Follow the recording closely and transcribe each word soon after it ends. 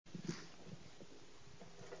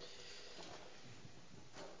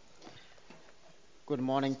Good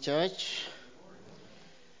morning, church.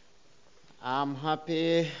 I'm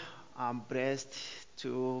happy, I'm blessed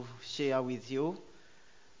to share with you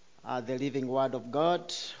the living Word of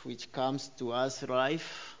God, which comes to us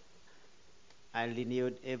life and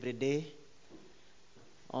renewed every day.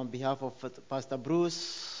 On behalf of Pastor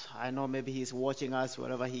Bruce, I know maybe he's watching us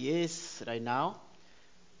wherever he is right now.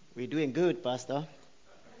 We're doing good, Pastor.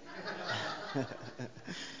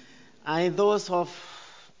 And those of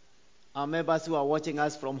our members who are watching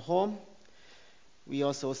us from home, we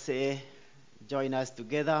also say, join us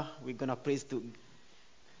together. We're going to praise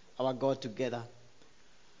our God together.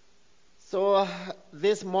 So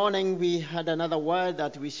this morning we had another word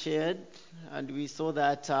that we shared, and we saw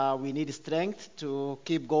that we need strength to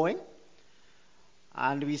keep going.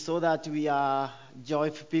 And we saw that we are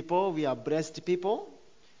joyful people, we are blessed people,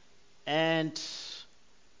 and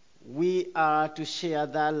we are to share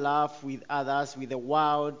that love with others, with the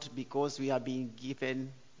world, because we have been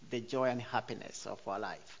given the joy and happiness of our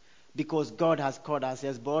life. Because God has called us, He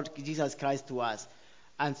has brought Jesus Christ to us.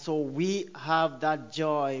 And so we have that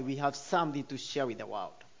joy, we have something to share with the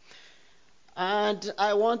world. And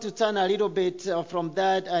I want to turn a little bit from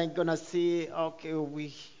that. I'm going to see,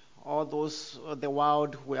 all those, the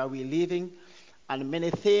world where we're living, and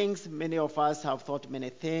many things, many of us have thought many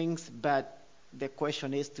things, but the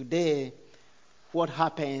question is today, what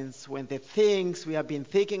happens when the things we have been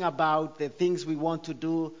thinking about, the things we want to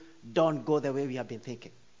do, don't go the way we have been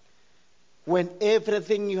thinking? When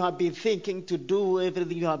everything you have been thinking to do,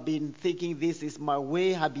 everything you have been thinking, this is my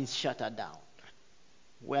way, have been shut down.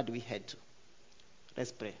 Where do we head to?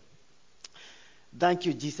 Let's pray. Thank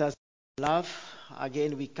you, Jesus, for love.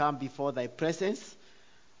 Again, we come before thy presence,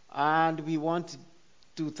 and we want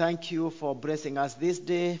to thank you for blessing us this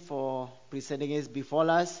day, for presenting us before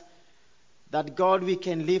us, that God, we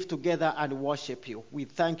can live together and worship you. We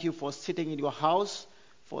thank you for sitting in your house,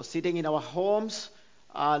 for sitting in our homes,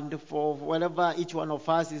 and for wherever each one of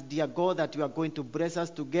us is, dear God, that you are going to bless us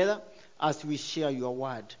together as we share your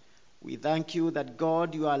word. We thank you that,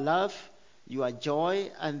 God, you are love, you are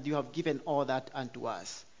joy, and you have given all that unto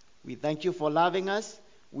us. We thank you for loving us.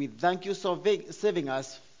 We thank you for saving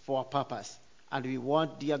us for a purpose. And we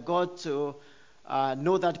want, dear God, to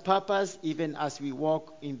know that purpose even as we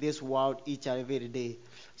walk in this world each and every day.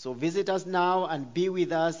 So visit us now and be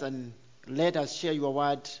with us, and let us share your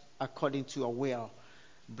word according to your will.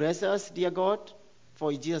 Bless us, dear God,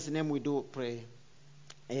 for in Jesus' name we do pray.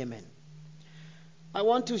 Amen. I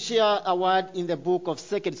want to share a word in the book of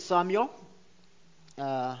 2 Samuel,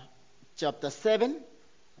 chapter 7.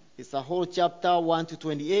 It's a whole chapter, 1 to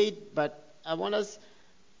 28, but I want us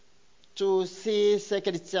to see 2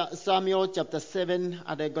 Samuel chapter 7,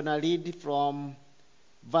 and I'm going to read from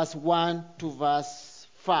verse 1 to verse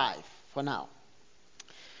 5 for now.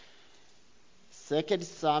 2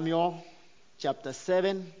 Samuel chapter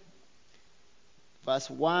 7, verse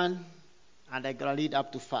 1, and I'm going to read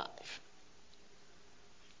up to 5.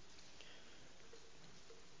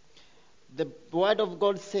 The word of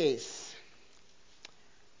God says,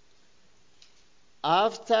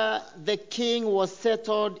 after the king was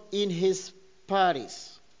settled in his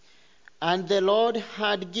palace, and the Lord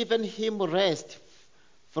had given him rest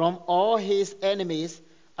from all his enemies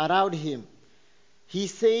around him, he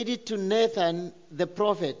said to Nathan the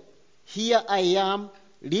prophet, here I am,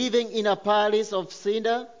 living in a palace of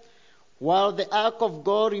cedar, while the ark of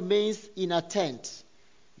God remains in a tent.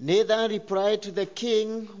 Nathan replied to the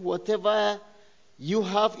king, whatever you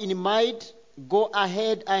have in mind, go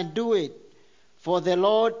ahead and do it, for the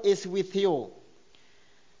Lord is with you.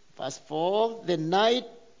 Verse 4, the night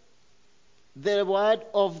the word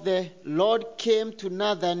of the Lord came to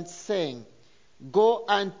Nathan, saying, go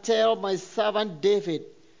and tell my servant David,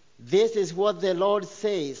 this is what the Lord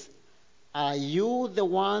says, are you the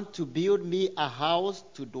one to build me a house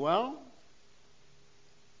to dwell?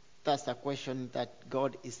 That's a question that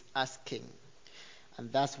God is asking,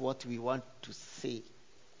 and that's what we want to see.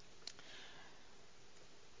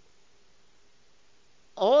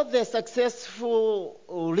 All the successful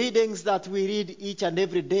readings that we read each and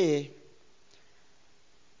every day,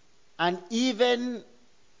 and even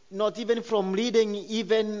not even from reading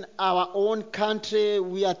even our own country,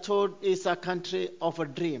 we are told is a country of a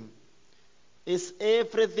dream. It's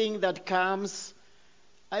everything that comes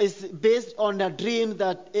is based on a dream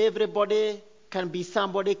that everybody can be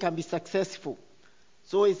somebody, can be successful.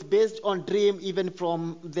 So it's based on dream even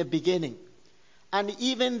from the beginning. And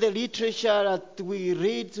even the literature that we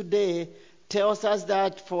read today tells us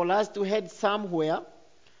that for us to head somewhere,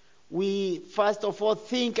 we first of all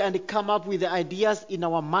think and come up with the ideas in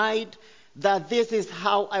our mind that this is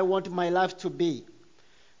how I want my life to be.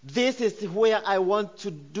 this is where I want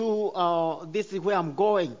to do, this is where I'm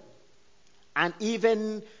going. And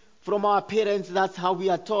even from our parents, that's how we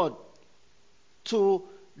are taught to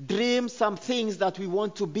dream some things that we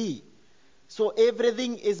want to be. So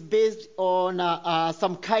everything is based on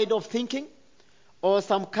some kind of thinking or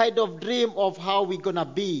some kind of dream of how we're going to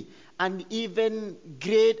be. And even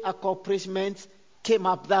great accomplishments came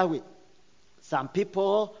up that way. Some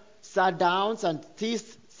people sat down,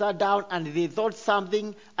 scientists sat down, and they thought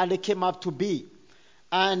something, and they came up to be.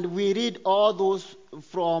 And we read all those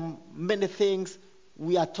from many things.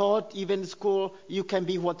 We are taught, even in school, you can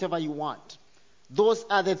be whatever you want. Those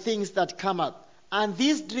are the things that come up. And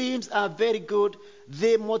these dreams are very good.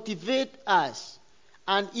 They motivate us.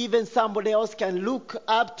 And even somebody else can look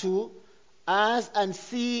up to us and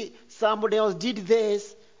see somebody else did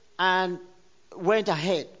this and went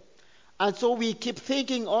ahead. And so we keep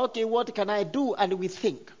thinking, okay, what can I do? And we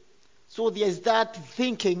think. So there's that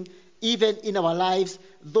thinking even in our lives,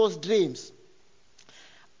 those dreams.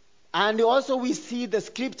 And also we see the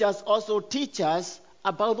scriptures also teach us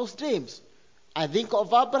about those dreams. I think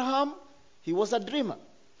of Abraham. He was a dreamer.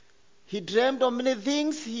 He dreamed of many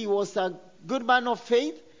things. He was a good man of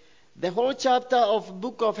faith. The whole chapter of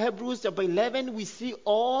book of Hebrews, chapter 11, we see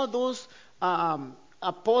all those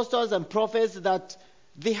apostles and prophets that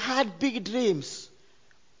they had big dreams.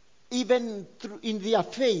 Even in their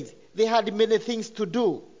faith, they had many things to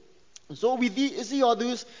do. So we see all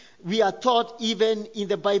those, we are taught even in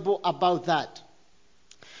the Bible about that.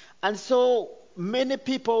 And so many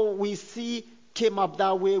people we see came up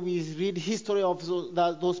that way. We read history of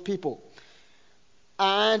those people.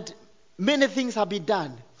 And many things have been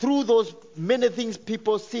done. Through those many things,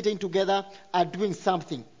 people sitting together are doing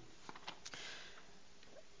something.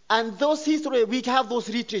 And those history, we have those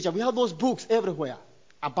literature, we have those books everywhere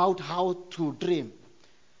about how to dream.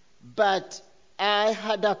 But I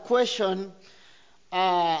had a question.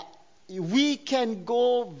 We can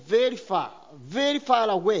go very far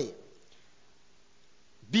away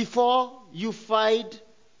before you find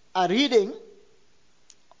a reading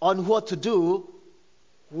on what to do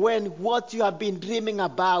when what you have been dreaming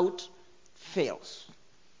about fails.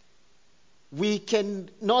 We can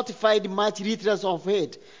not find much literature of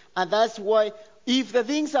it. And that's why if the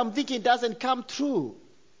things I'm thinking doesn't come true,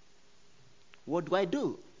 what do I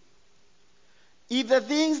do? If the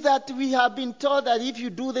things that we have been taught that if you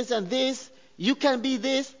do this and this, you can be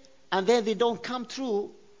this, and then they don't come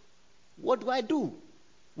true, what do I do?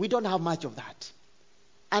 We don't have much of that.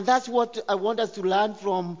 And that's what I want us to learn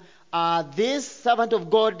from this servant of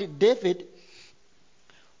God, David,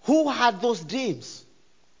 who had those dreams.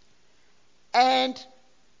 And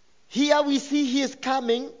here we see he is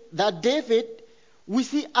coming, that David, we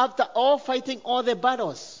see after all fighting all the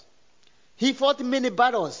battles. He fought many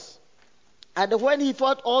battles. And when he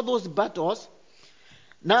fought all those battles,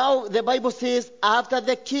 now the Bible says after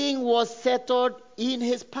the king was settled in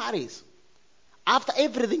his palace, after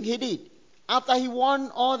everything he did, after he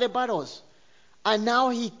won all the battles, and now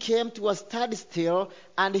he came to a standstill,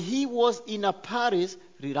 and he was in a palace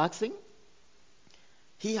relaxing.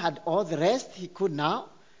 He had all the rest he could now,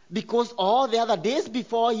 because all the other days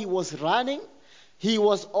before he was running, he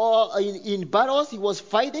was all in battles, he was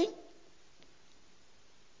fighting.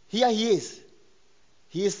 Here he is.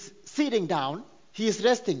 He is sitting down, he is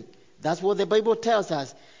resting. That's what the Bible tells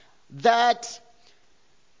us, that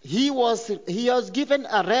he was given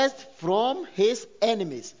a rest from his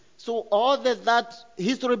enemies. So all that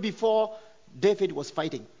history before, David was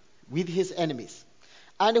fighting with his enemies.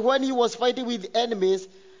 And when he was fighting with enemies,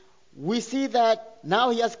 we see that now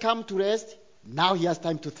he has come to rest, now he has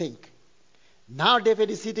time to think. Now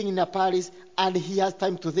David is sitting in a palace and he has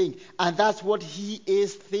time to think. And that's what he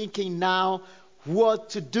is thinking now,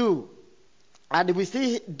 what to do. And we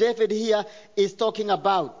see David here is talking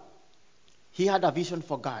about, he had a vision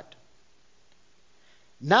for God.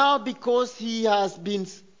 Now because he has been,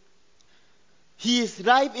 his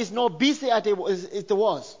life is not busy as it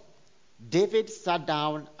was, David sat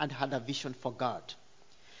down and had a vision for God.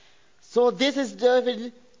 So this is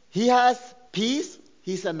David. He has peace,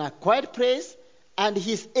 he's in a quiet place, and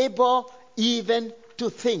he's able even to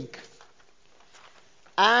think.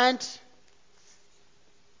 And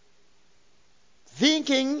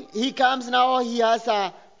thinking, he comes now,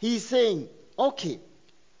 he's saying, okay,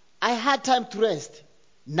 I had time to rest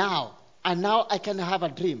now, and now I can have a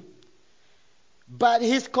dream. But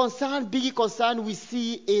his concern, big concern we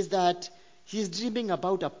see is that he's dreaming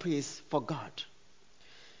about a place for God.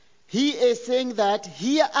 He is saying that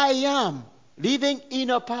here I am living in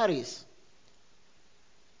a palace.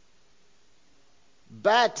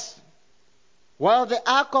 But while the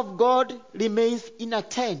ark of God remains in a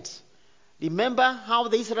tent. Remember how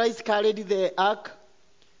the Israelites carried the ark?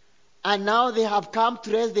 And now they have come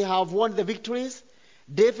to rest, they have won the victories.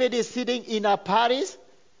 David is sitting in a palace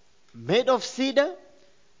made of cedar,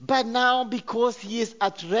 but now because he is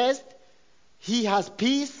at rest, he has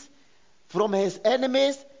peace from his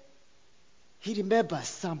enemies. He remembers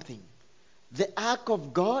something. The ark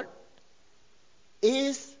of God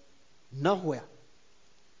is nowhere.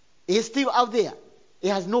 It's still out there.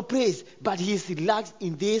 It has no place, but he is relaxed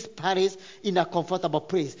in this palace in a comfortable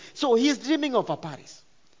place. So he is dreaming of a palace.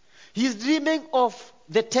 He is dreaming of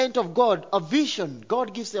the tent of God, a vision.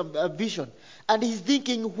 God gives him a vision. And he's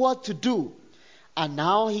thinking what to do. And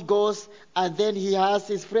now he goes and then he has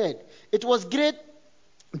his friend. It was great.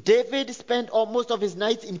 David spent almost of his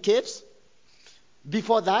nights in caves.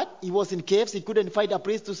 Before that, he was in caves. He couldn't find a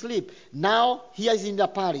place to sleep. Now he is in the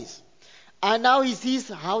palace. And now he sees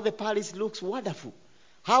how the palace looks wonderful.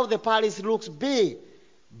 How the palace looks big.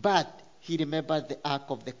 But he remembered the Ark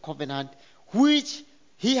of the Covenant, which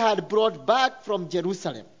he had brought back from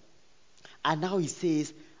Jerusalem. And now he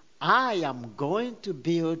says, I am going to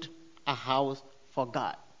build a house for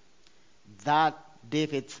God. That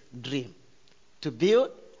David's dream. To build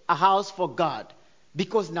a house for God.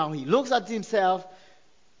 Because now he looks at himself.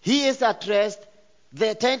 He is at rest.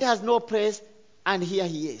 The tent has no place. And here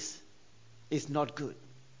he is. It's not good.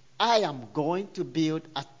 I am going to build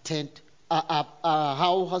a tent, a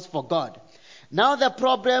house for God. Now the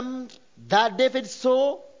problem that David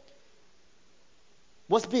saw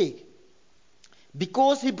was big.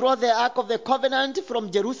 Because he brought the Ark of the Covenant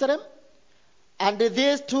from Jerusalem. And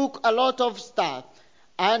this took a lot of stuff.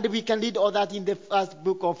 And we can read all that in the first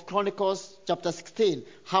book of Chronicles, chapter 16,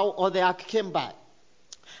 how all the ark came back.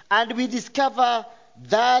 And we discover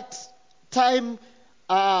that time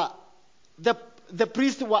the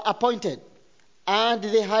priests were appointed. And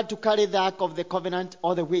they had to carry the Ark of the Covenant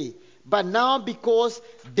all the way. But now because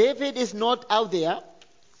David is not out there,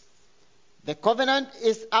 the covenant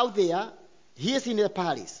is out there, he is in the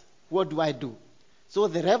palace. What do I do? So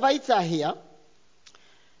the Levites are here,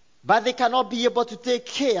 but they cannot be able to take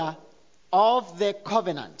care of the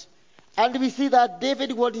covenant. And we see that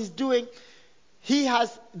David, what he's doing,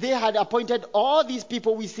 they had appointed all these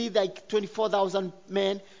people. We see like 24,000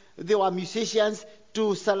 men. They were musicians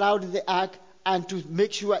to surround the ark and to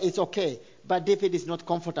make sure it's okay. But David is not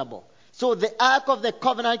comfortable. So the Ark of the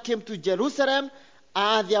Covenant came to Jerusalem,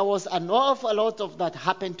 and there was an awful lot of that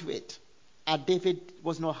happened to it. And David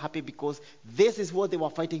was not happy because this is what they were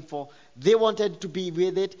fighting for. They wanted to be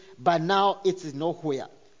with it, but now it is nowhere.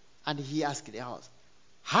 And he asked the house,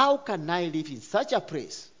 how can I live in such a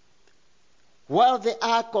place while the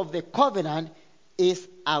Ark of the Covenant is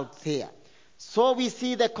out there? So we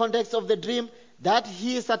see the context of the dream, that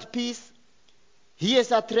he is at peace, he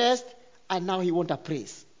is at rest, and now he wants a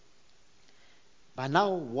praise. But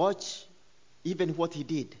now watch even what he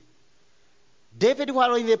did. David,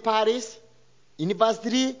 while in the palace, in verse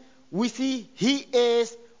 3, we see he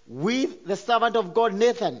is with the servant of God,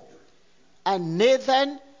 Nathan. And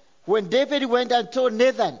Nathan, when David went and told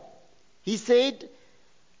Nathan, he said,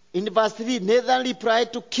 in verse 3, Nathan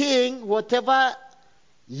replied to King, whatever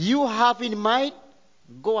you have in mind,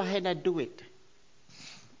 go ahead and do it.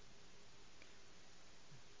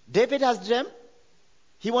 David has dreamed.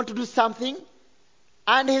 He wants to do something.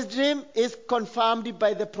 And his dream is confirmed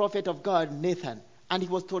by the prophet of God, Nathan. And he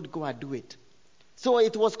was told, go and do it. So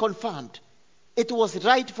it was confirmed. It was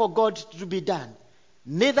right for God to be done.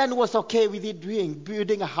 Nathan was okay with it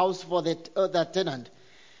building a house for that tenant.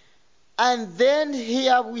 And then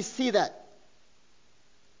here we see that.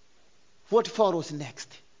 What follows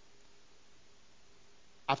next?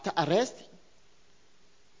 After arrest,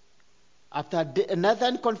 after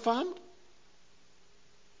Nathan confirmed,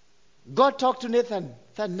 God talked to Nathan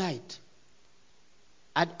that night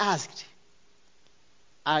and asked,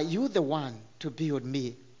 are you the one to build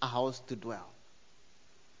me a house to dwell?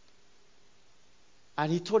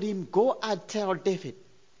 And he told him, go and tell David,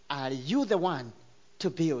 are you the one to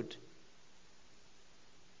build?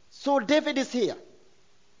 So David is here.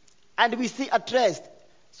 And we see at rest.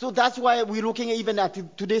 So that's why we're looking even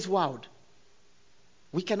at today's world.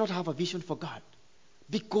 We cannot have a vision for God.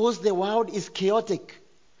 Because the world is chaotic.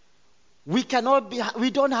 We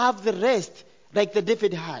don't have the rest like the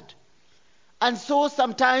David had. And so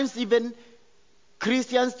sometimes even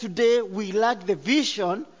Christians today, we lack the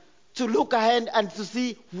vision to look ahead and to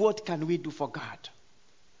see what can we do for God.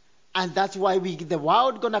 And that's why the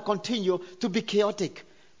world going to continue to be chaotic,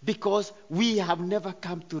 because we have never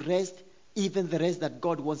come to rest, even the rest that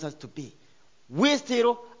God wants us to be. We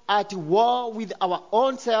still at war with our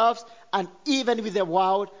own selves and even with the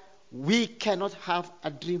world, we cannot have a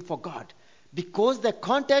dream for God. Because the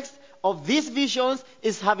context of these visions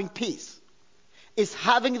is having peace, is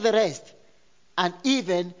having the rest, and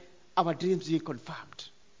even our dreams being confirmed.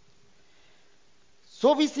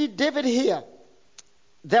 So we see David here.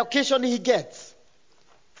 The occasion he gets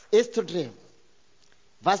is to dream.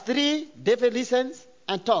 Verse 3, David listens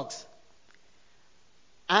and talks.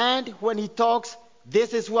 And when he talks,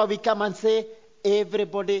 this is where we come and say,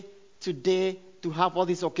 everybody today, to have all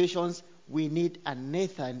these occasions, we need a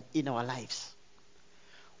Nathan in our lives.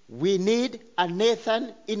 We need a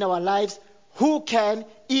Nathan in our lives who can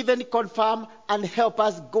even confirm and help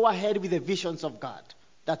us go ahead with the visions of God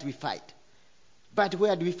that we fight. But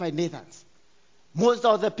where do we find Nathans? Most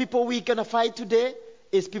of the people we're going to fight today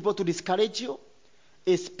is people to discourage you,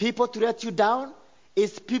 is people to let you down,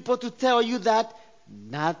 is people to tell you that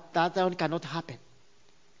that cannot happen.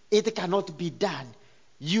 It cannot be done.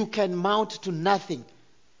 You can mount to nothing.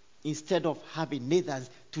 Instead of having Nathans,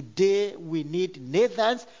 today we need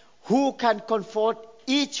Nathans who can comfort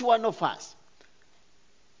each one of us.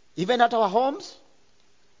 Even at our homes,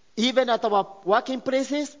 even at our working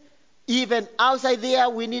places, even outside there,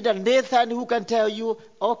 we need a Nathan who can tell you,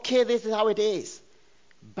 okay, this is how it is.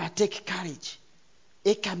 But take courage.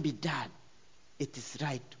 It can be done. It is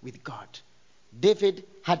right with God. David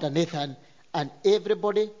had a Nathan, and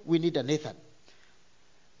everybody, we need a Nathan.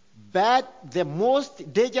 But the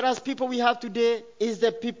most dangerous people we have today is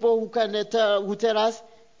the people who tell us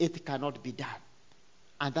it cannot be done.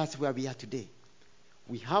 And that's where we are today.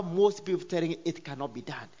 We have most people telling it cannot be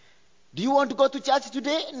done. Do you want to go to church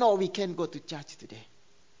today? No, we can't go to church today.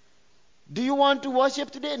 Do you want to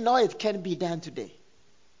worship today? No, it can't be done today.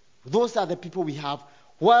 Those are the people we have.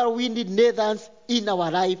 Where we need Nathans in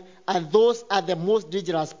our life, and those are the most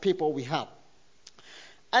dangerous people we have.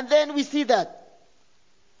 And then we see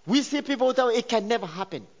people who tell it can never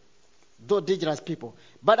happen. Those dangerous people.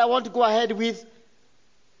 But I want to go ahead with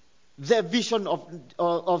the vision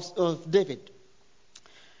of David.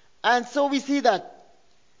 And so we see that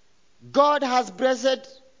God has blessed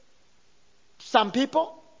some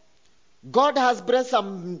people. God has blessed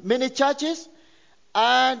many churches.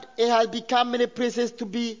 And it has become many places to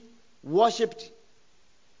be worshipped.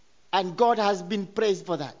 And God has been praised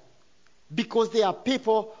for that. Because there are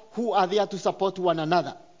people who are there to support one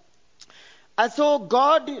another. And so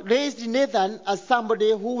God raised Nathan as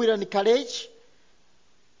somebody who will encourage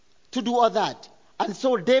to do all that. And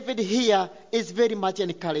so David here is very much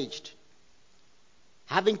encouraged.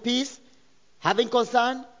 Having peace, having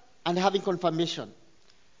concern, and having confirmation.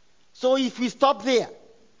 So if we stop there,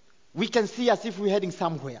 we can see as if we're heading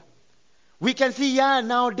somewhere. We can see,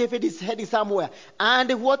 now David is heading somewhere.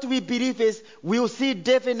 And what we believe is we'll see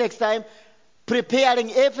David next time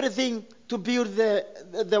preparing everything to build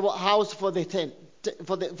the house for the tent,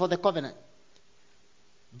 for the covenant.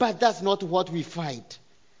 But that's not what we fight.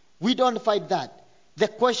 We don't fight that. The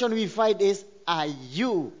question we fight is, are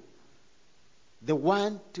you the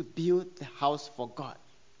one to build the house for God?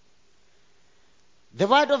 The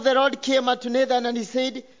word of the Lord came unto Nathan, and he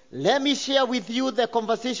said, let me share with you the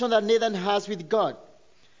conversation that Nathan has with God.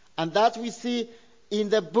 And that we see in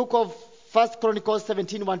the book of 1 Chronicles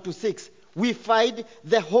 17, 1-6. We find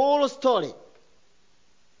the whole story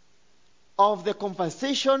of the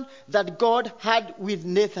conversation that God had with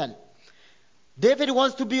Nathan. David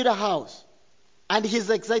wants to build a house, and he's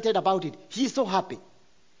excited about it. He's so happy.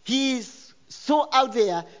 He is so out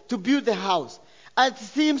there to build the house. And it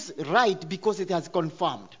seems right because it has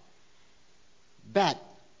confirmed. But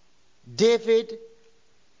David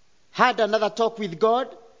had another talk with God,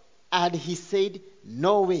 and he said,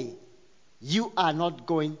 no way, you are not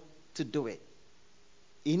going to do it.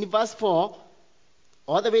 In verse 4,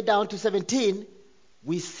 all the way down to 17,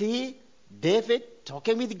 we see David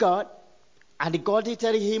talking with God, and God is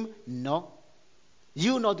telling him, no,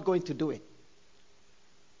 you're not going to do it.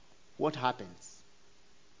 What happens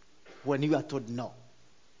when you are told no?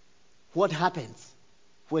 What happens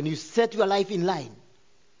when you set your life in line?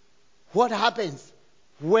 What happens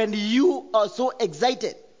when you are so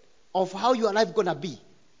excited of how your life going to be?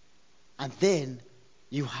 And then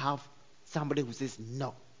you have somebody who says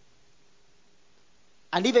no.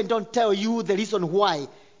 And even don't tell you the reason why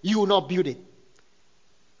you will not build it.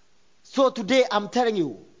 So today I'm telling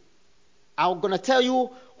you, I'm going to tell you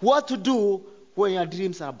what to do when your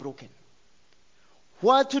dreams are broken.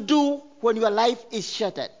 What to do when your life is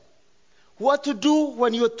shattered. What to do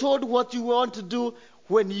when you're told what you want to do,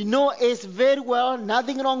 when you know it's very well,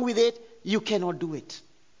 nothing wrong with it, you cannot do it.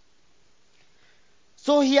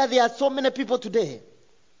 So here there are so many people today.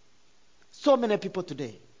 So many people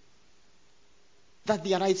today that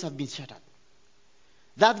their lives have been shattered,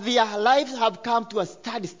 that their lives have come to a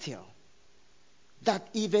standstill, that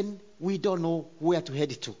even we don't know where to head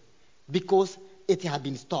to because it has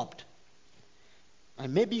been stopped.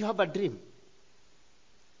 And maybe you have a dream,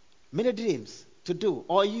 many dreams to do,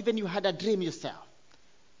 or even you had a dream yourself.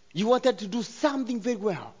 You wanted to do something very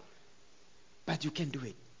well, but you can't do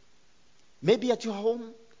it. Maybe at your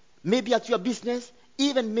home, maybe at your business,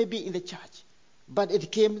 even maybe in the church. But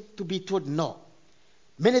it came to be told no.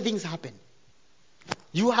 Many things happen.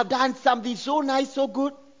 You have done something so nice, so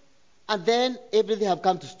good, and then everything have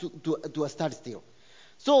come to a standstill.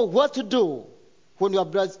 So what to do when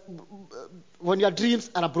your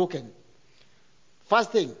dreams are broken?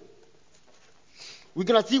 First thing, we're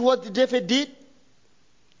going to see what David did,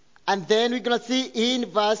 and then we're going to see in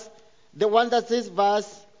verse, the one that says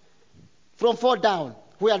verse from 4 down,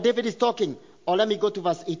 where David is talking. Or let me go to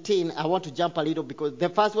verse 18. I want to jump a little because the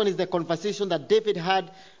first one is the conversation that David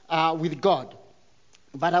had with God.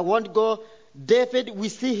 But I want to go, David, we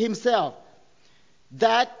see himself,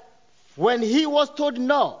 that when he was told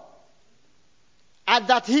no, and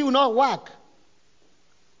that he will not work,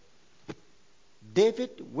 David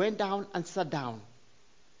went down and sat down.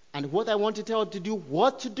 And what I want to tell you to do,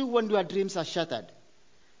 what to do when your dreams are shattered.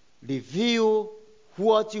 Review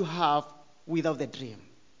what you have without the dream.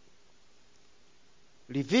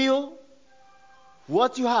 Review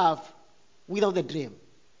what you have without the dream.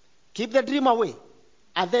 Keep the dream away.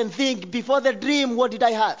 And then think, before the dream, what did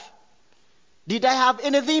I have? Did I have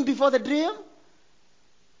anything before the dream?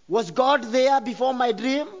 Was God there before my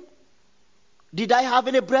dream? Did I have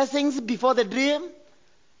any blessings before the dream?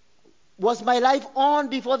 Was my life on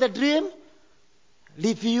before the dream?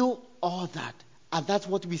 Review all that. And that's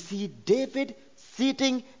what we see David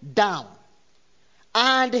sitting down.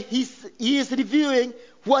 And he is reviewing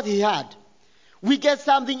what he had. We get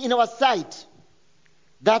something in our sight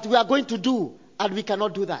that we are going to do, and we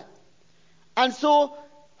cannot do that. And so,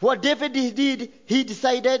 what David did, he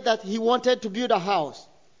decided that he wanted to build a house.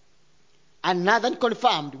 And Nathan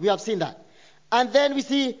confirmed. We have seen that. And then we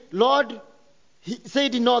see, Lord, he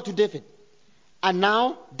said no to David. And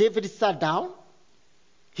now, David sat down.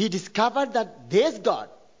 He discovered that there's God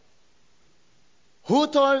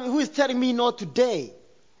who is telling me no today.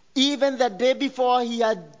 Even the day before, he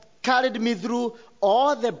had carried me through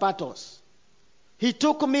all the battles. He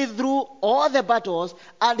took me through all the battles,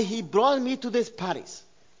 and he brought me to this Paris.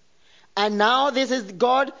 And now this is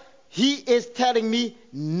God. He is telling me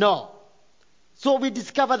no. So we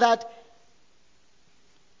discover that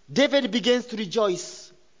David begins to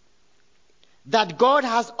rejoice that God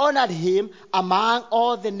has honored him among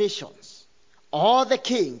all the nations, all the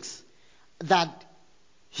kings, that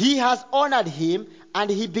he has honored him, and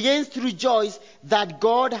he begins to rejoice that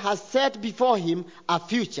God has set before him a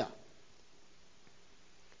future.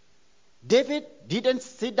 David didn't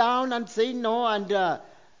sit down and say no and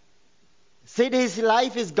said his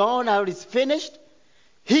life is gone or is finished.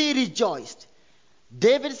 He rejoiced.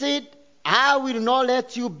 David said, I will not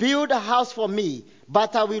let you build a house for me,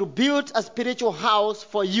 but I will build a spiritual house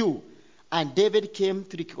for you. And David came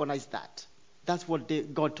to recognize that. That's what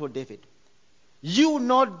God told David. You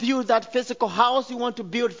not build that physical house you want to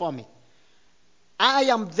build for me. I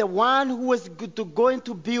am the one who is going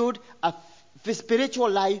to build a spiritual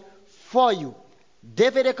life for you.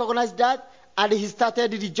 David recognized that, and he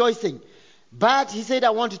started rejoicing. But he said,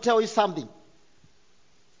 I want to tell you something.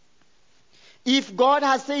 If God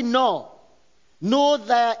has said no, know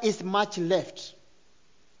there is much left.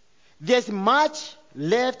 There's much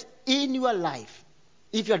left in your life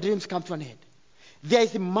if your dreams come to an end. There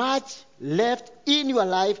is much left in your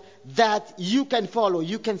life that you can follow.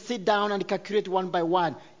 You can sit down and calculate one by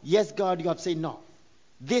one. Yes, God, you have said no.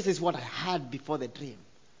 This is what I had before the dream.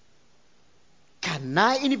 Can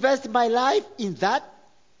I invest my life in that?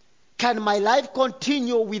 Can my life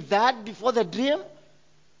continue with that before the dream?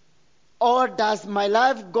 Or does my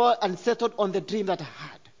life go and settle on the dream that I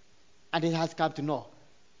had? And it has come to know.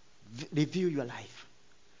 Review your life.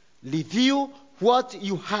 Review what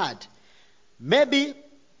you had. Maybe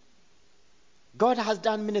God has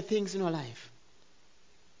done many things in your life.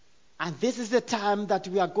 And this is the time that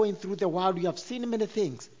we are going through the world. You have seen many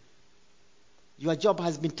things. Your job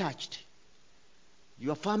has been touched.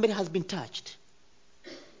 Your family has been touched.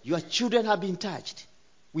 Your children have been touched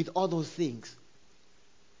with all those things.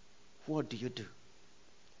 What do you do?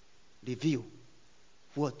 Review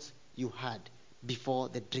what you had before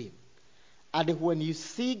the dream. And when you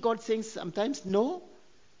see God saying sometimes no,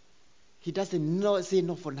 he doesn't say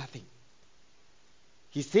no for nothing.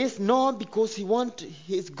 He says no because he wants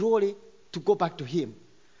his glory to go back to him.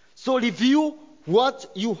 So review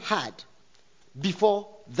what you had. before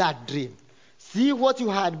that dream. See what you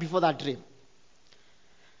had before that dream.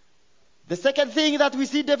 The second thing that we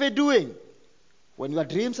see David doing, when your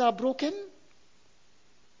dreams are broken,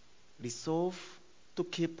 resolve to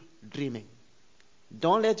keep dreaming.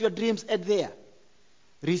 Don't let your dreams end there.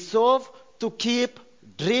 Resolve to keep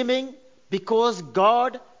dreaming, because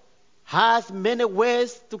God has many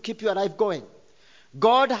ways to keep your life going.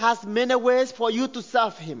 God has many ways for you to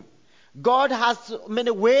serve Him. God has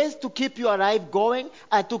many ways to keep your life going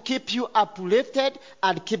and to keep you uplifted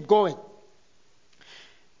and keep going.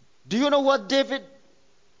 Do you know what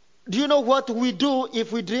we do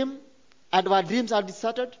if we dream and our dreams are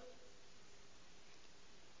deserted?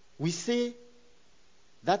 We say,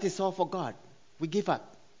 that is all for God. We give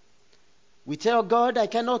up. We tell God, I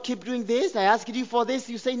cannot keep doing this. I asked you for this.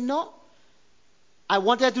 You say no. I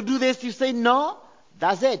wanted to do this. You say no.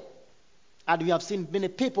 That's it. And we have seen many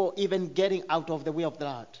people even getting out of the way of the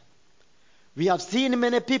Lord. We have seen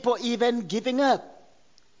many people even giving up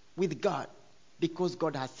with God because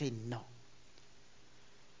God has said no.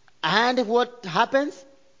 And what happens?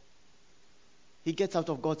 He gets out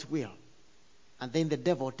of God's will. And then the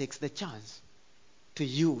devil takes the chance to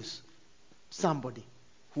use somebody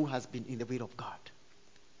who has been in the will of God.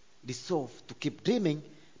 Resolve to keep dreaming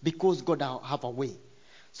because God have a way.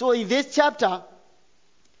 So in this chapter,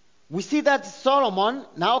 we see that Solomon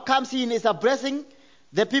now comes in as a blessing.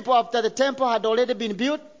 The people after the temple had already been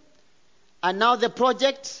built. And now the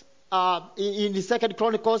project in the 2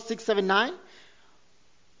 Chronicles 6:7-9.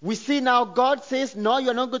 We see now God says, no,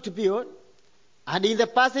 you're not going to build. And in the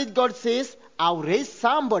passage, God says, I'll raise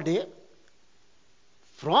somebody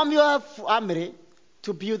from your family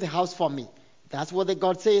to build the house for me. That's what the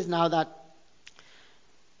God says now. That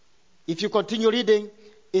if you continue reading,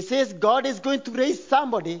 it says God is going to raise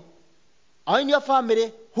somebody in your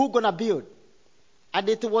family who's going to build. And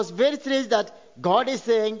it was very strange that God is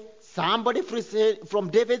saying somebody from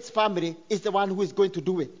David's family is the one who is going to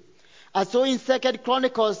do it. And so in 2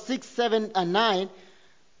 Chronicles 6:7-9,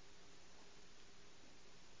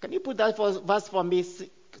 can you put that verse for me?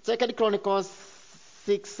 2 Chronicles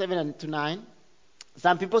 6:7-9.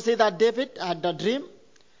 Some people say that David had a dream,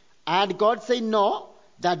 and God said no,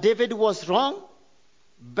 that David was wrong,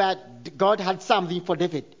 but God had something for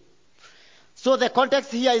David. So the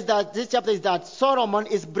context here is that this chapter is that Solomon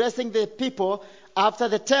is blessing the people after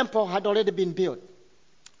the temple had already been built.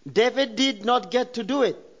 David did not get to do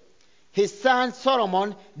it. His son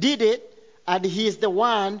Solomon did it, and he is the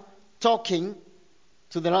one talking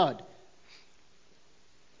to the Lord.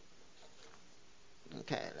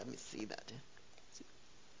 Okay, let me see that.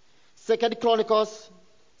 2 Chronicles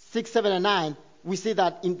 6:7-9, we see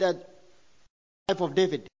that in the life of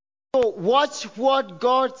David. So watch what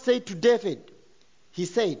God said to David. He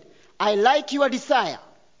said, I like your desire.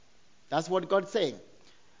 That's what God's saying.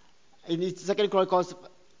 In 2 Chronicles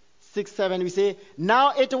 6:7, we say,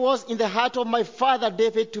 now it was in the heart of my father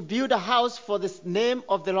David to build a house for the name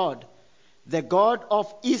of the Lord, the God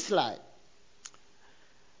of Israel.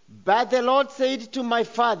 But the Lord said to my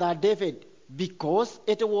father David, because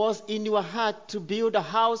it was in your heart to build a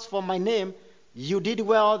house for my name, you did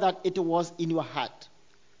well that it was in your heart.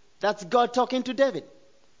 That's God talking to David.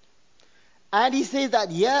 And he says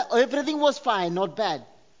that, yeah, everything was fine, not bad.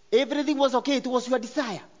 Everything was okay, it was your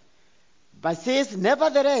desire. But says,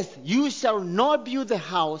 nevertheless, you shall not build the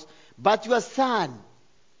house, but your son,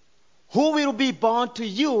 who will be born to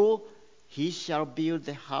you, he shall build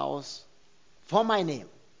the house for my name.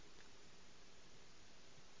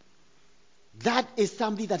 That is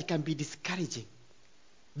something that can be discouraging.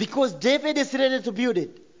 Because David is ready to build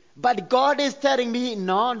it. But God is telling me,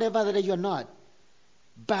 no, nevertheless you're not.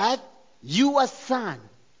 But your son,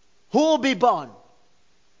 who will be born,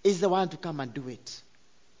 is the one to come and do it.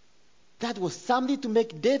 That was something to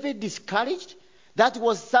make David discouraged. That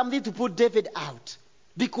was something to put David out.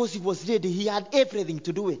 Because he was ready. He had everything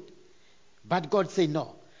to do it. But God said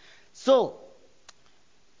no. So,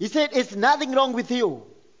 he said, it's nothing wrong with you.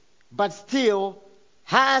 But still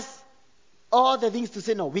has all the things to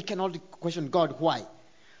say no. We cannot question God. Why?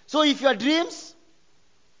 So if your dreams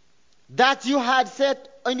that you had set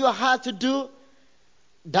in your heart to do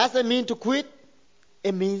doesn't mean to quit,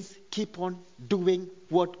 it means keep on doing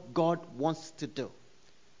what God wants to do.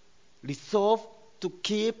 Resolve to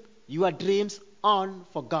keep your dreams on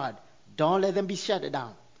for God. Don't let them be shut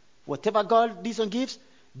down. Whatever God this one gives,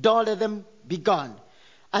 don't let them be gone.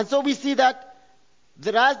 And so we see that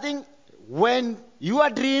the last thing, when your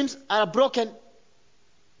dreams are broken,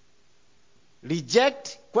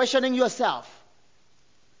 reject questioning yourself.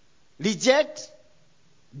 Reject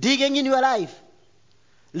digging in your life.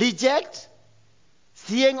 Reject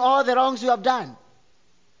seeing all the wrongs you have done.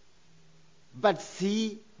 But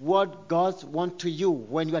see what God wants to you.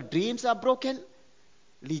 When your dreams are broken,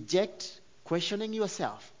 reject questioning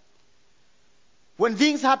yourself. When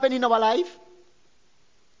things happen in our life,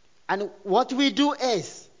 and what we do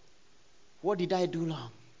is, what did I do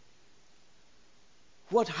wrong?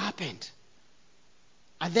 What happened?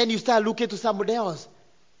 And then you start looking to somebody else.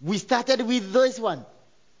 We started with this one.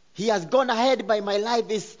 He has gone ahead, but my life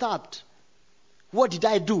is stopped. What did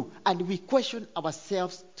I do? And we question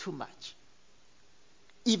ourselves too much.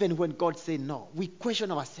 Even when God said no, we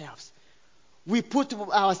question ourselves. We put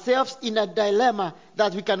ourselves in a dilemma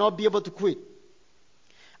that we cannot be able to quit.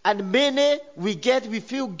 And many we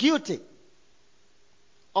feel guilty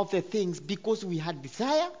of the things because we had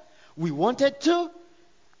desire, we wanted to,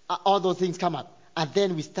 all those things come up. And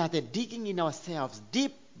then we started digging in ourselves,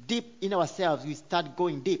 deep in ourselves. We start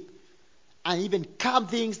going deep. And even come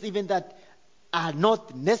things even that are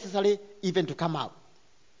not necessary even to come out.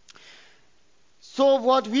 So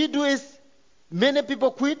what we do is, many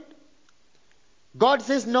people quit. God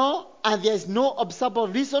says no, and there is no observable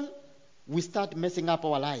reason. We start messing up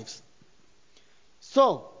our lives.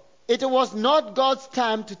 So, it was not God's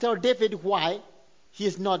time to tell David why he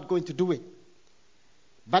is not going to do it.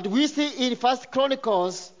 But we see in 1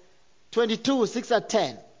 Chronicles 22, 6 and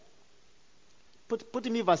 10.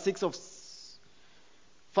 Put me verse 6 of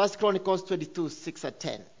 1 Chronicles 22, 6 and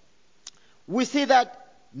 10. We see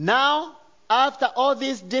that now, after all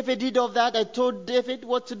this, David did all that. I told David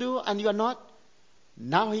what to do, and you are not.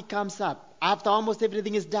 Now he comes up. After almost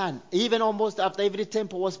everything is done, even almost after every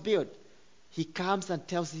temple was built, he comes and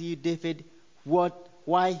tells you, David,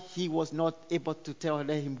 why he was not able to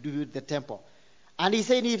let him do the temple. And he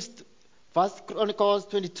said in 1 Chronicles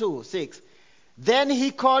 22, 6, then he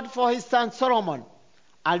called for his son Solomon,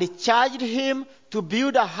 and he charged him to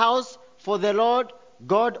build a house for the Lord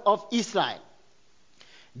God of Israel.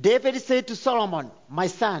 David said to Solomon, my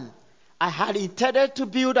son, I had intended to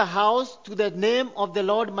build a house to the name of the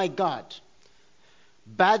Lord my God.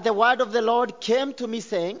 But the word of the Lord came to me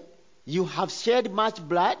saying, you have shed much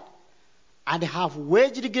blood and have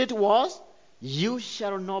waged great wars. You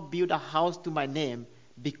shall not build a house to my name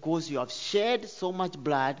because you have shed so much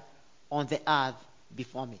blood on the earth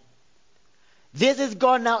before me. This is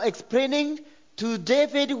God now explaining to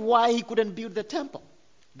David why he couldn't build the temple.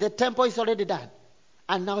 The temple is already done.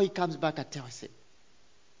 And now he comes back and tells him,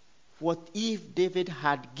 what if David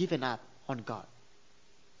had given up on God?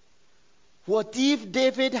 What if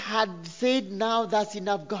David had said, now that's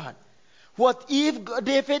enough, God? What if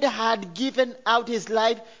David had given out his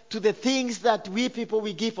life to the things that we people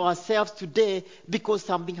we give ourselves today because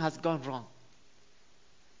something has gone wrong?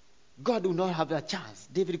 God would not have a chance.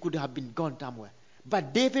 David could have been gone somewhere.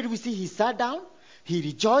 But David, we see he sat down, he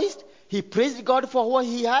rejoiced, he praised God for what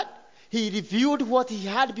he had, he reviewed what he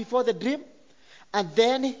had before the dream, and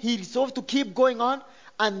then he resolved to keep going on,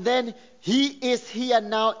 and then he is here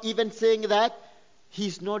now even saying that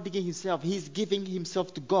he's not digging himself, he's giving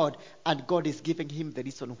himself to God, and God is giving him the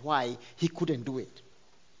reason why he couldn't do it.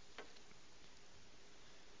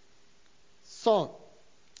 So,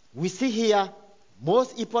 we see here,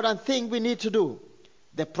 most important thing we need to do.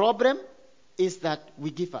 The problem is that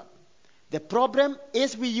we give up. The problem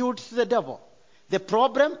is we yield to the devil. The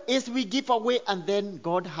problem is we give away and then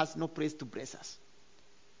God has no place to bless us.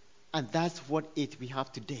 And that's what we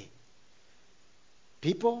have today.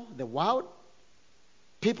 People, the world,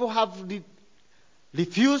 people have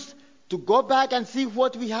refused to go back and see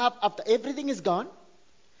what we have after everything is gone.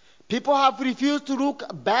 People have refused to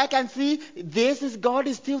look back and see God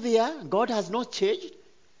is still there. God has not changed.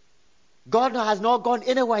 God has not gone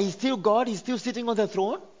anywhere. He's still God. He's still sitting on the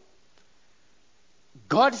throne.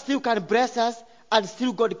 God still can bless us and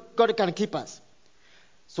still God can keep us.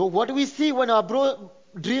 So what do we see when our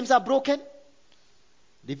dreams are broken?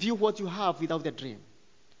 Review what you have without the dream.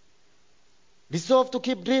 Resolve to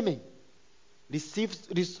keep dreaming.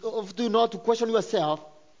 Resolve to not to question yourself.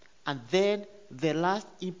 And then the last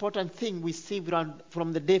important thing we see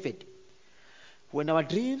from the David. When our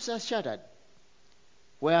dreams are shattered,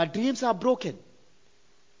 when our dreams are broken,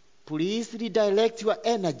 please redirect your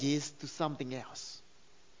energies to something else.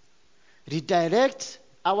 Redirect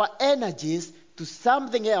our energies to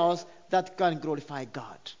something else that can glorify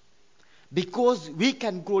God. Because we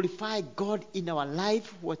can glorify God in our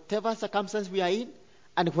life, whatever circumstance we are in,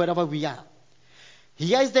 and wherever we are.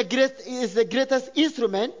 Here is the greatest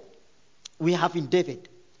instrument we have in David.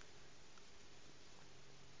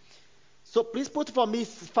 So please put for me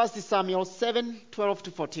 1 Samuel 7, 12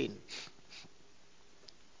 to 14.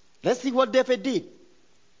 Let's see what David did.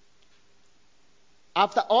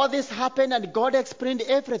 After all this happened and God explained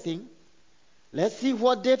everything, let's see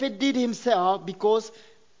what David did himself, because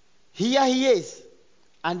here he is.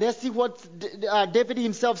 And let's see what David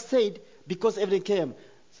himself said, because everything came.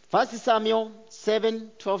 1 Samuel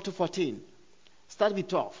 7:12 to 14. Start with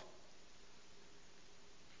 12.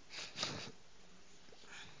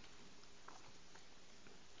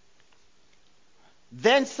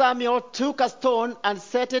 Then Samuel took a stone and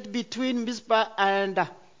set it between Mizpah and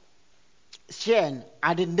Shen,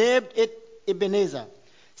 and named it Ebenezer,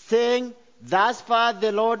 saying, "Thus far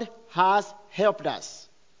the Lord has helped us."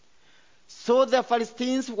 So the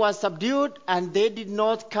Philistines were subdued, and they did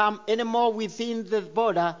not come any more within the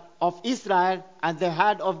border of Israel, and the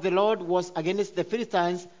hand of the Lord was against the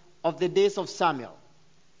Philistines of the days of Samuel.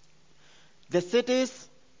 The cities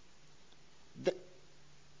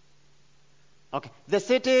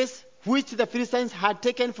which the Philistines had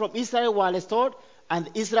taken from Israel were restored, and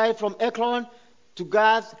Israel from Ekron to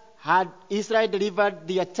Gath had Israel delivered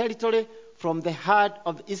their territory from the hand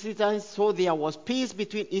of the Israelites, so there was peace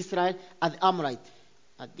between Israel and the Amorites.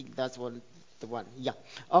 I think that's the one. Yeah.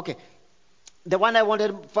 Okay. The one I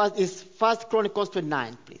wanted first is 1 Chronicles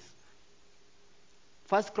 29, please.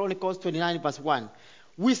 1 Chronicles 29, verse 1.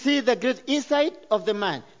 We see the great insight of the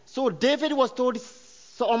man. So David was told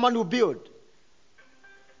Solomon will build.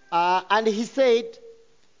 And he said,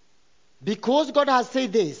 because God has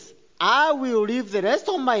said this, I will live the rest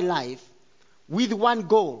of my life with one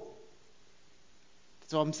goal.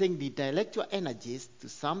 So I'm saying, redirect your energies to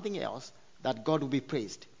something else that God will be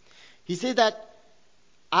praised. He said that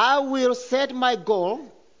I will set my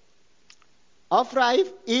goal of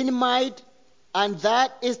life in mind, and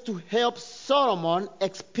that is to help Solomon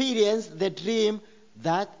experience the dream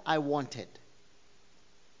that I wanted.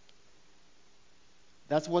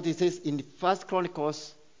 That's what it says in 1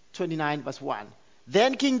 Chronicles 29, verse 1.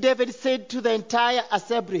 Then King David said to the entire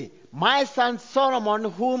assembly, my son Solomon,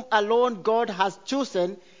 whom alone God has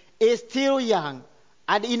chosen, is still young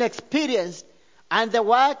and inexperienced, and the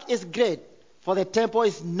work is great, for the temple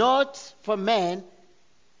is not for men,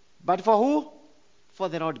 but for who? For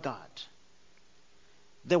the Lord God.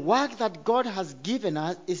 The work that God has given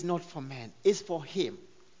us is not for men, it's for Him.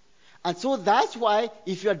 And so that's why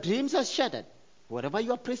if your dreams are shattered, wherever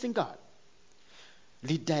you are praising God,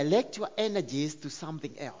 redirect your energies to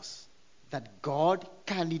something else. That God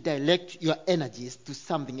can redirect your energies to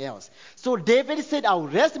something else. So David said, I'll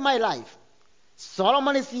rest my life.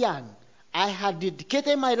 Solomon is young. I had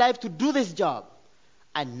dedicated my life to do this job.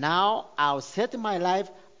 And now I'll set my life,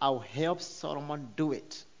 I'll help Solomon do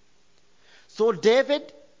it. So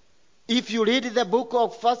David, if you read the book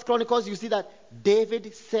of 1 Chronicles, you see that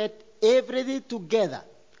David set everything together.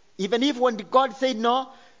 Even if when God said no,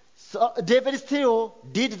 so David still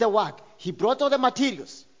did the work. He brought all the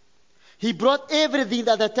materials. He brought everything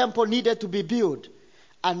that the temple needed to be built.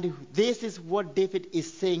 And this is what David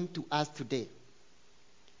is saying to us today.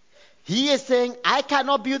 He is saying, I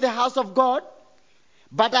cannot build the house of God,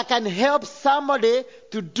 but I can help somebody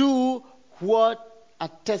to do what a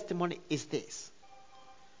testimony is this.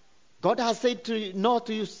 God has said no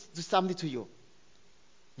to you, to something to you.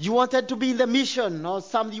 You wanted to be in the mission or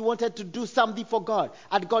something, you wanted to do something for God,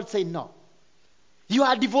 and God said no. You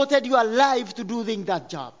have devoted your life to doing that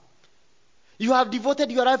job. You have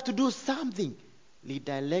devoted your life to do something.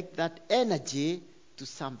 Redirect that energy to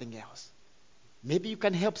something else. Maybe you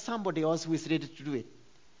can help somebody else who is ready to do it.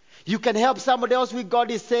 You can help somebody else who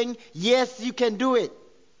God is saying, yes, you can do it.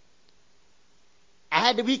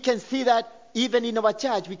 And we can see that even in our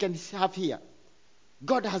church, we can have here.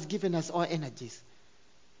 God has given us our energies.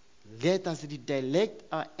 Let us redirect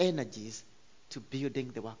our energies to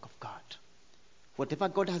building the work of God. Whatever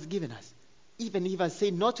God has given us, even if I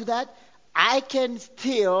say no to that, I can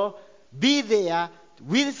still be there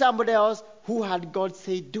with somebody else who had God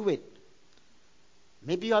say do it.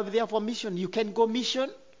 Maybe you are there for mission. You can go mission.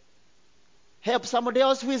 Help somebody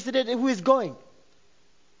else who is going.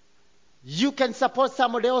 You can support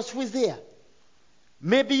somebody else who is there.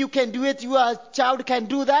 Maybe you can do it. Your child can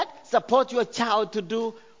do that. Support your child to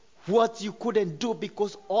do what you couldn't do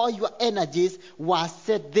because all your energies were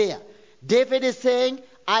set there. David is saying,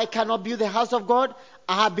 I cannot build the house of God.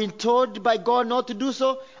 I have been told by God not to do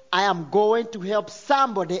so. I am going to help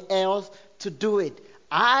somebody else to do it.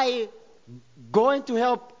 I going to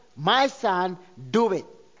help my son do it.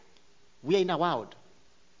 We are in a world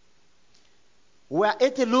where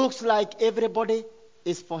it looks like everybody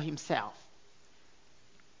is for himself.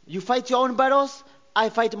 You fight your own battles, I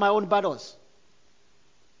fight my own battles.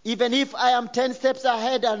 Even if I am 10 steps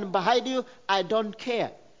ahead and behind you, I don't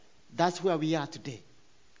care. That's where we are today.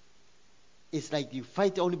 It's like you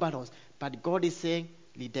fight your own battles. But God is saying,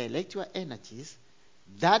 redirect your energies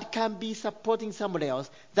that can be supporting somebody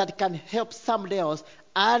else, that can help somebody else,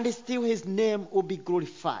 and still his name will be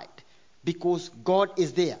glorified because God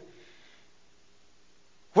is there.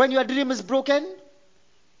 When your dream is broken,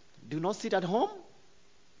 do not sit at home.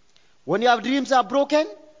 When your dreams are broken,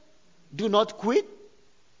 do not quit.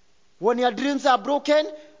 When your dreams are broken,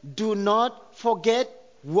 do not forget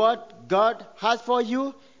what God has for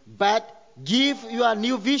you, but give your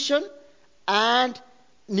new vision and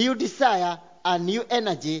new desire and new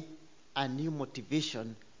energy and new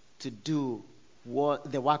motivation to do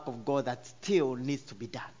the work of God that still needs to be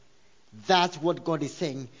done. That's what God is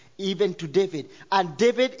saying, even to David. And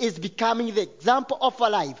David is becoming the example of our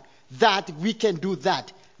life that we can do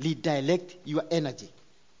that. Redirect your energy.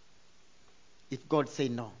 If God say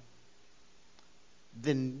no,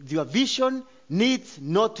 then your vision needs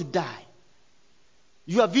not to die.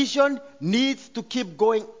 Your vision needs to keep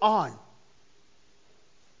going on.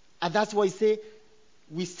 And that's why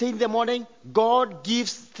we say in the morning, God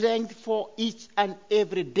gives strength for each and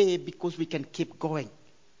every day because we can keep going.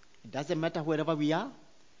 It doesn't matter wherever we are.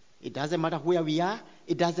 It doesn't matter where we are.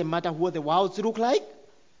 It doesn't matter what the world look like.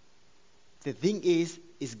 The thing is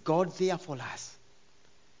God there for us?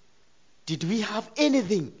 Did we have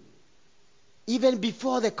anything? Even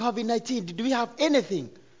before the COVID-19, did we have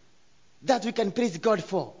anything that we can praise God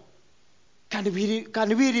for? Can we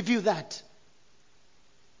review that?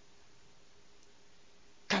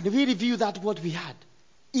 Can we review that what we had?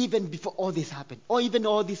 Even before all this happened, or even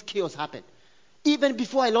all this chaos happened. Even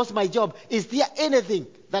before I lost my job, is there anything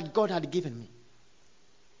that God had given me?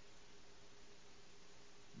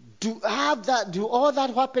 Do all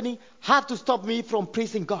that happening have to stop me from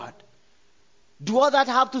praising God? Do all that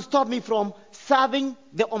have to stop me from serving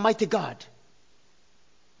the Almighty God?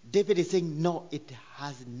 David is saying, no, it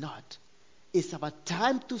has not. It's our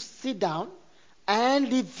time to sit down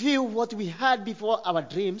and review what we had before our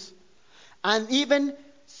dreams, and even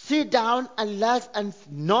sit down and relax and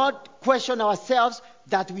not question ourselves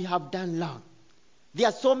that we have done wrong. There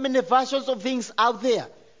are so many versions of things out there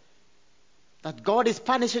that God is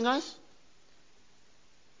punishing us.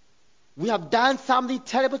 We have done something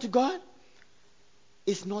terrible to God.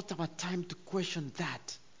 It's not our time to question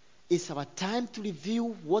that. It's our time to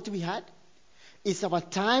review what we had. It's our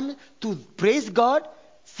time to praise God,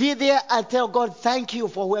 sit there and tell God, thank you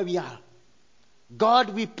for where we are.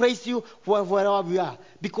 God, we praise you for wherever we are.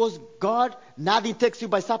 Because God, nothing takes you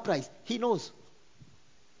by surprise. He knows.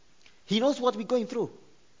 He knows what we're going through.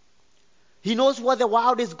 He knows what the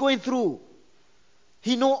world is going through.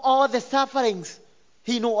 He knows all the sufferings.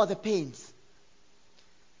 He knows all the pains.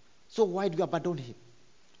 So why do we abandon Him?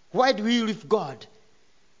 Why do we leave God?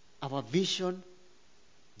 Our vision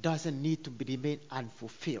doesn't need to remain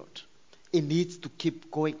unfulfilled. It needs to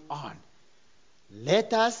keep going on.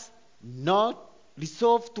 Let us not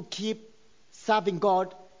resolve to keep serving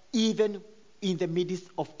God even in the midst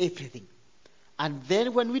of everything. And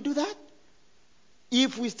then when we do that,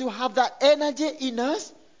 if we still have that energy in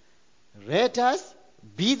us, let us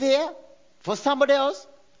be there for somebody else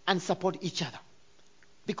and support each other.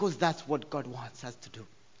 Because that's what God wants us to do.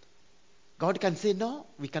 God can say no,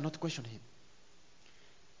 we cannot question Him.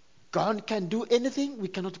 God can do anything, we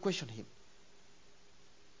cannot question Him.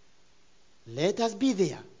 Let us be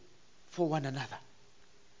there for one another.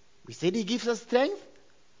 We said He gives us strength,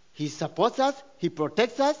 He supports us, He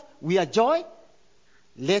protects us, we are joy.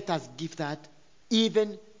 Let us give that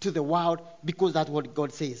even to the world, because that's what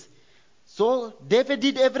God says. So David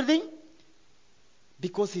did everything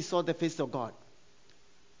because he saw the face of God.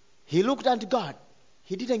 He looked unto God.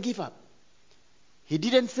 He didn't give up. He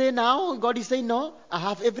didn't say now, God is saying, no, I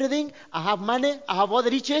have everything, I have money, I have all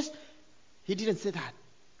the riches. He didn't say that.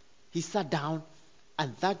 He sat down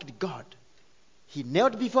and thanked God. He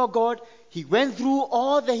knelt before God. He went through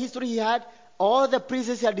all the history he had, all the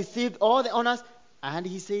praises he had received, all the honors, and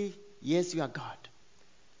he said, yes, you are God.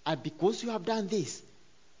 And because you have done this,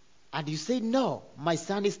 and you say, no, my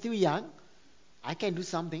son is still young, I can do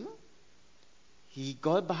something. He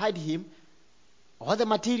got behind him. All the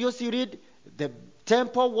materials you read, the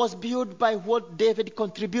temple was built by what David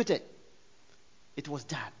contributed. It was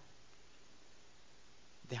done.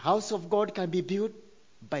 The house of God can be built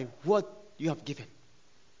by what you have given.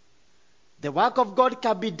 The work of God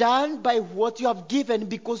can be done by what you have given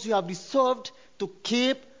because you have resolved to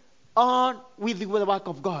keep on with the work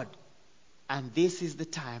of God. And this is the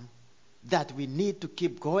time that we need to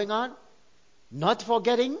keep going on, not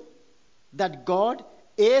forgetting that God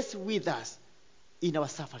is with us in our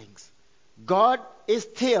sufferings. God is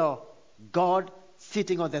still God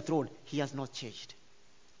sitting on the throne. He has not changed.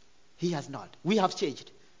 He has not. We have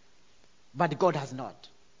changed. but God has not.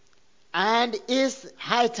 And it's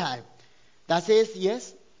high time that says,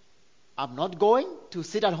 yes, I'm not going to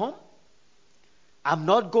sit at home. I'm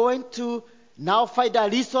not going to now find a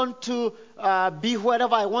reason to be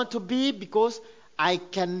wherever I want to be because I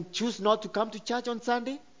can choose not to come to church on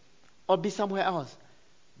Sunday or be somewhere else.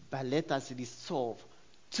 But let us resolve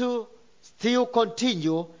to still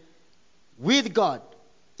continue with God.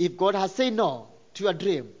 If God has said no to your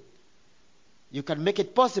dream, you can make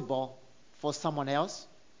it possible for someone else.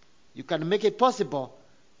 You can make it possible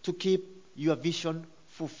to keep your vision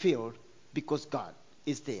fulfilled because God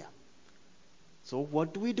is there. So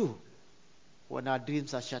what do we do when our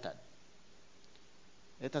dreams are shattered?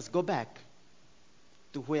 Let us go back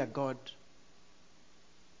to what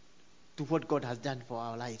God has done for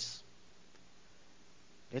our lives.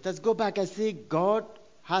 Let us go back and say, God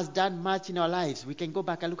has done much in our lives. We can go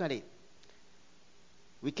back and look at it.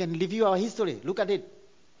 We can review our history. Look at it.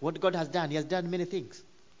 What God has done. He has done many things.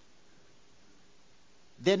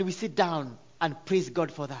 Then we sit down and praise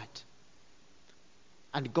God for that.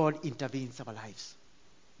 And God intervenes in our lives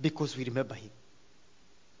because we remember Him.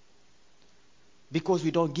 Because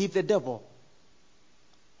we don't give the devil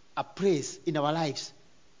a praise in our lives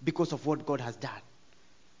because of what God has done.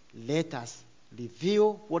 Let us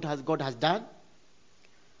review what God has done.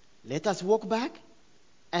 Let us walk back,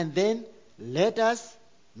 and then let us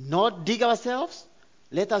not dig ourselves.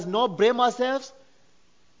 Let us not blame ourselves,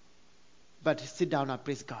 but sit down and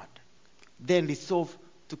praise God. Then resolve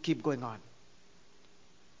to keep going on.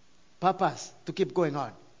 Purpose to keep going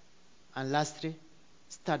on. And lastly,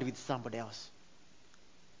 start with somebody else.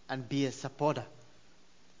 And be a supporter.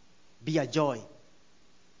 Be a joy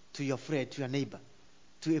to your friend, to your neighbor,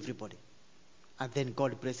 to everybody. And then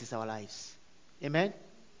God blesses our lives. Amen? Amen.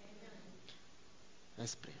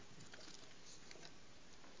 Let's pray.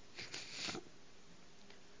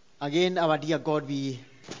 Again, our dear God, we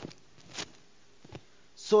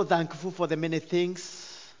so thankful for the many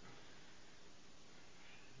things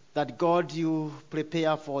that God you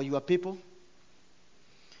prepare for your people.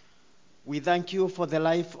 We thank you for the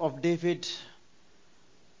life of David,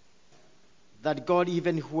 that God,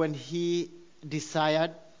 even when he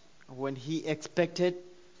desired, when he expected,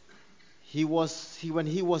 when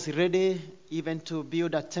he was ready even to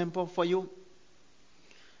build a temple for you,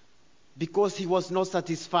 because he was not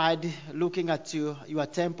satisfied looking at your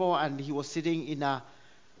temple, and he was sitting in a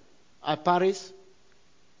Paris.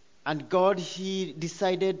 And God, he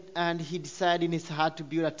decided in his heart to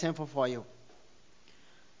build a temple for you.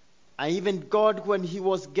 And even God, when he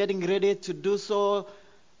was getting ready to do so,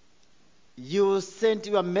 you sent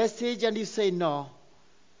you a message and you say no.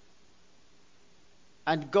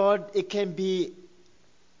 And God, it can be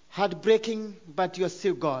heartbreaking, but you are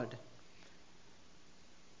still God.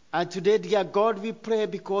 And today, dear God, we pray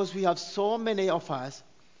because we have so many of us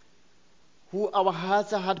who our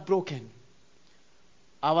hearts are heartbroken.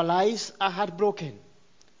 Our lives are heartbroken.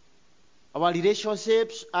 Our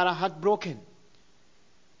relationships are heartbroken.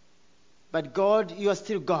 But God, you are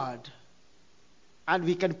still God. And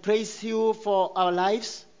we can praise you for our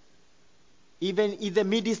lives, even in the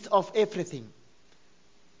midst of everything.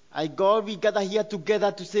 God, we gather here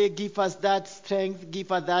together to say, give us that strength,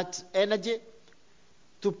 give us that energy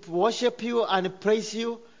to worship you and praise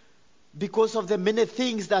you because of the many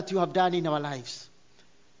things that you have done in our lives.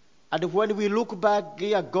 And when we look back,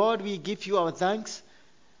 dear God, we give you our thanks.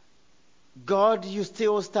 God, you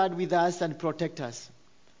still stand with us and protect us.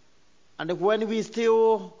 And when we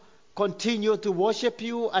still continue to worship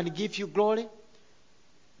you and give you glory,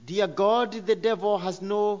 dear God, the devil has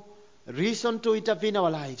no reason to intervene in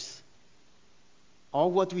our lives.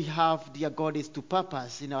 All what we have, dear God, is to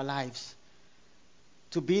purpose in our lives,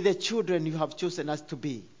 to be the children you have chosen us to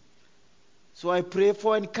be. So I pray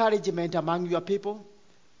for encouragement among your people.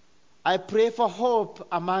 I pray for hope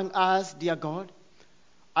among us, dear God.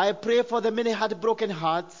 I pray for the many heartbroken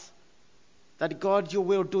hearts, that God, you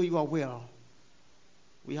will do your will.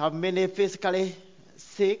 We have many physically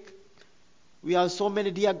sick. We have so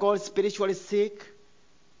many, dear God, spiritually sick.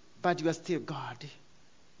 But you are still God.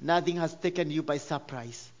 Nothing has taken you by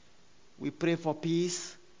surprise. We pray for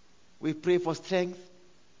peace. We pray for strength.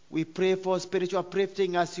 We pray for spiritual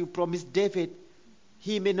uplifting as you promised David.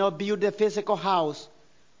 He may not build a physical house,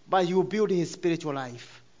 but you build his spiritual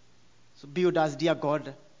life. So build us, dear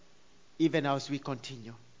God, even as we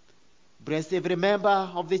continue. Bless every member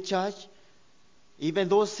of the church, even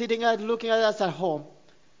those sitting and looking at us at home.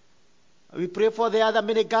 We pray for the other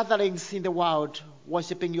many gatherings in the world,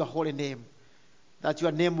 worshiping your holy name, that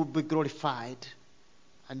your name will be glorified.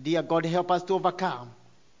 And dear God, help us to overcome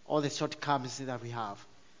all the shortcomings that we have.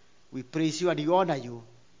 We praise you and we honor you.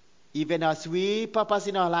 even as we purpose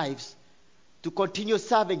in our lives to continue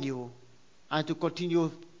serving you and to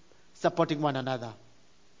continue supporting one another.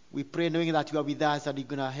 We pray knowing that you are with us and you're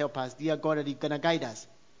going to help us. Dear God, and you're going to guide us.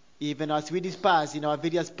 Even as we disperse in our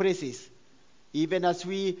various places. Even as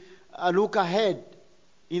we look ahead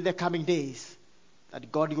in the coming days.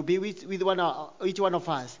 That God, you'll be with each one of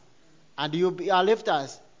us. And you'll lift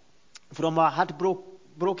us from our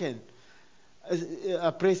heartbroken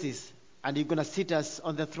places. And you're going to sit us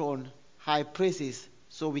on the throne, high places,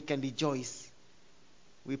 so we can rejoice.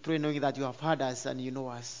 We pray knowing that you have heard us and you know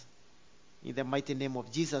us. In the mighty name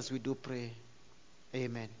of Jesus, we do pray.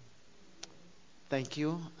 Amen. Thank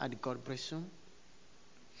you, and God bless you.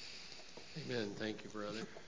 Amen. Thank you, brother.